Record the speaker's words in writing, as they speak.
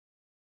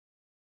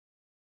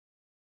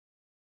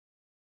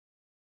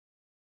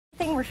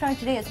thing we're showing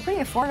today is pretty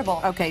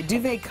affordable. Okay,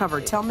 duvet cover.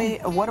 Tell me,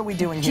 what are we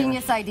doing here?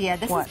 Genius idea.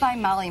 This is by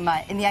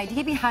MollyMutt, and the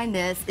idea behind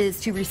this is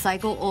to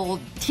recycle old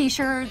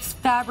T-shirts,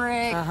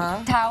 fabric,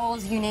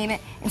 towels, you name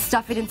it, and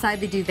stuff it inside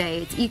the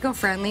duvet. It's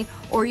eco-friendly,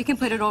 or you can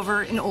put it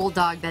over an old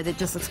dog bed that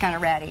just looks kind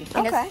of ratty.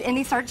 And, and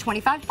they start at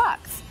 25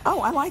 bucks. Oh,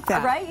 I like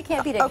that. Right? You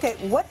can't beat it. Okay,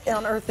 what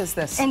on earth is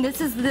this? And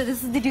this is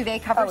the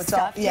duvet cover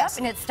stuff. Yes. Yep,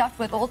 and it's stuffed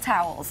with old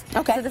towels.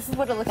 Okay. So this is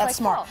what it looks That's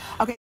like. Smart.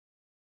 Okay.